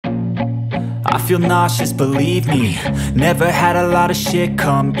I feel nauseous, believe me. Never had a lot of shit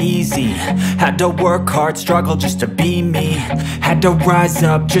come easy. Had to work hard, struggle just to be me. Had to rise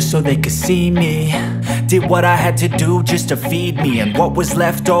up just so they could see me. Did what I had to do just to feed me. And what was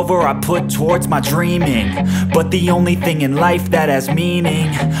left over I put towards my dreaming. But the only thing in life that has meaning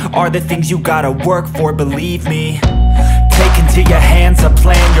are the things you gotta work for, believe me. Take into your hands a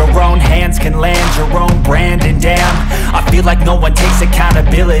plan. Your own hands can land your own brand. And damn, I feel like no one takes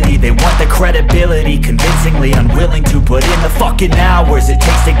accountability. They want the credibility, convincingly unwilling to put in the fucking hours it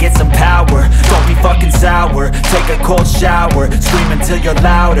takes to get some power. Don't be fucking sour. Take a cold shower. Scream until you're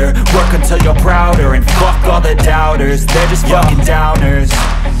louder. Work until you're prouder. And fuck all the doubters. They're just fucking downers.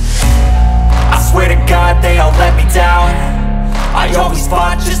 I swear to God they all let me down. I always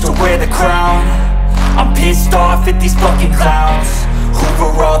fought just to wear the crown. I'm pissed off at these fucking clowns who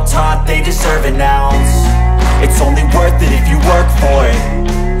were all taught they deserve an ounce. It's only worth it if you work for it.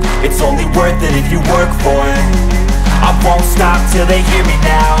 It's only worth it if you work for it. I won't stop till they hear me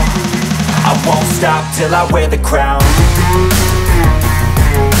now. I won't stop till I wear the crown.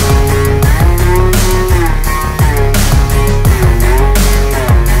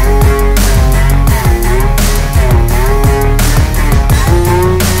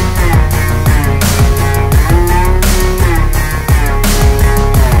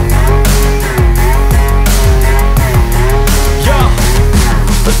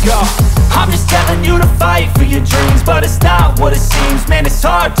 I'm just telling you to fight for your dreams, but it's not what it seems. Man, it's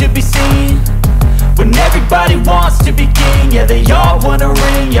hard to be seen when everybody wants to be king. Yeah, they all wanna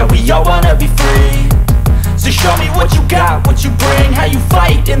ring, yeah, we all wanna be free. So show me what you got, what you bring, how you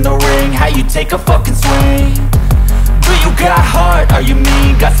fight in the ring, how you take a fucking swing. Do you got heart, are you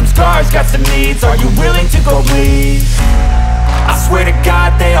mean? Got some scars, got some needs, are you willing to go bleed? I swear to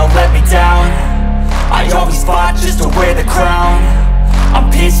God they all let me down. I always fought just to wear the crown. I'm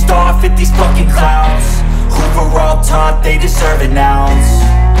pissed off at these fucking clowns who were all taught they deserve an ounce.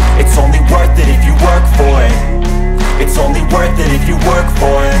 It's only worth it if you work for it. It's only worth it if you work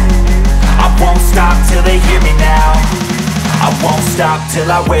for it. I won't stop till they hear me now. I won't stop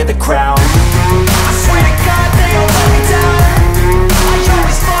till I wear the crown. I swear to God they all let me down. I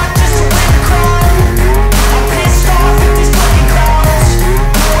always fought just to wear the crown. I'm pissed off at these fucking clowns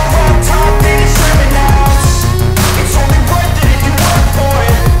who were all taught they deserve an ounce. It's only worth it if you work for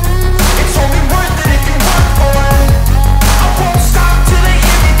it. It's only worth it if you work for it. I won't stop till they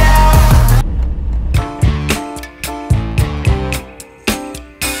hear me now.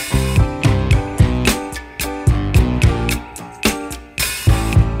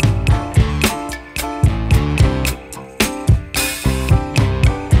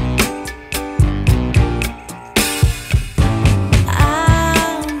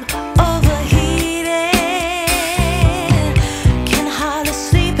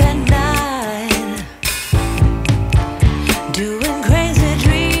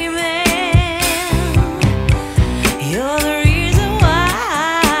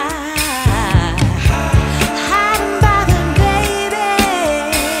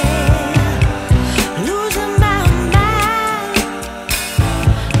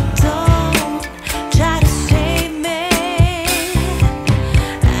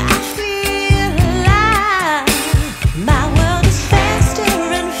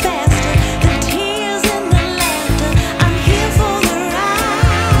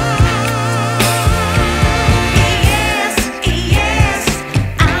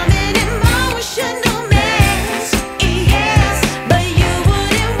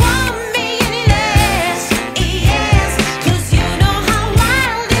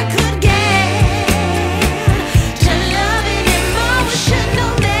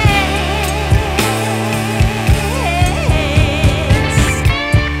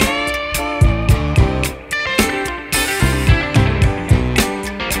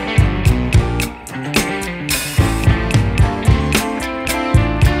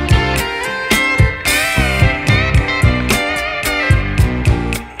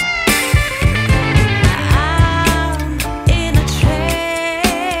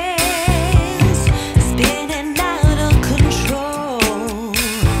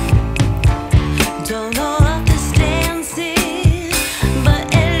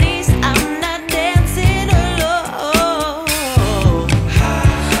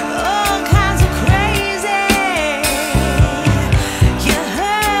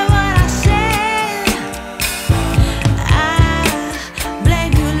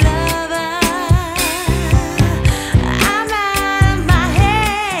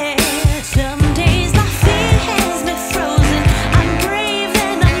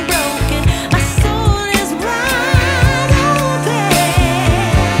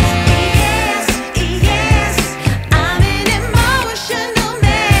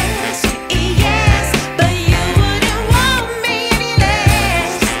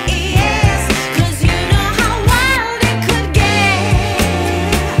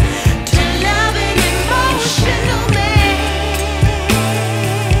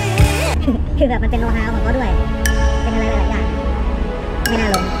 คือแบบมันเป็นโน้ตฮาวของเขาด้วยเป็นอะไรหลายอย่างไม่น่า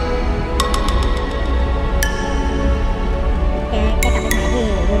ลงแกกลับไปถ่ายที่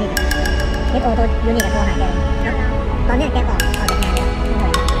ยูนิคโอตัวยูนิคโทรหาแกแล้วตอนนี้แกออกจากงานแล้ว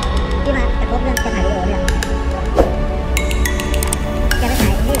ที่มากระทบเรื่องจะถ่ายวิดีโอเนี่ยแกไปถ่า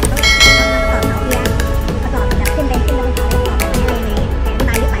ยที่เขา